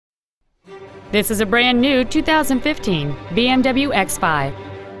This is a brand new 2015 BMW X5.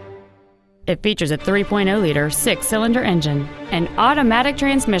 It features a 3.0-liter six-cylinder engine, an automatic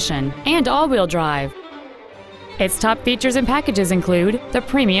transmission, and all-wheel drive. Its top features and packages include the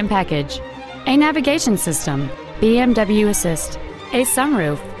Premium Package, a navigation system, BMW Assist, a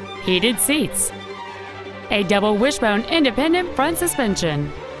sunroof, heated seats, a double wishbone independent front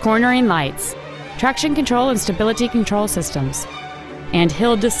suspension, cornering lights, traction control and stability control systems, and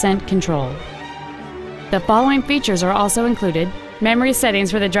hill descent control. The following features are also included: memory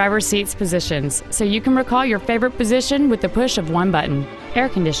settings for the driver's seat's positions, so you can recall your favorite position with the push of one button, air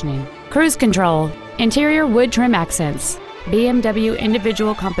conditioning, cruise control, interior wood trim accents, BMW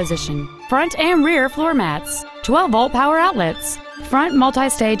individual composition, front and rear floor mats, 12-volt power outlets, front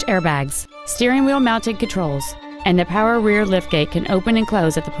multi-stage airbags, steering wheel mounted controls, and the power rear liftgate can open and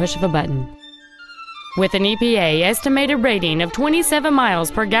close at the push of a button. With an EPA estimated rating of 27 miles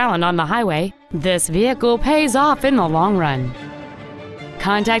per gallon on the highway, this vehicle pays off in the long run.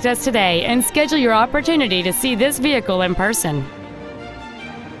 Contact us today and schedule your opportunity to see this vehicle in person.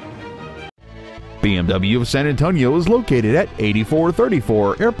 BMW of San Antonio is located at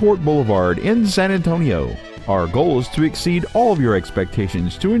 8434 Airport Boulevard in San Antonio. Our goal is to exceed all of your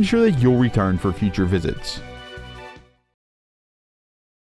expectations to ensure that you'll return for future visits.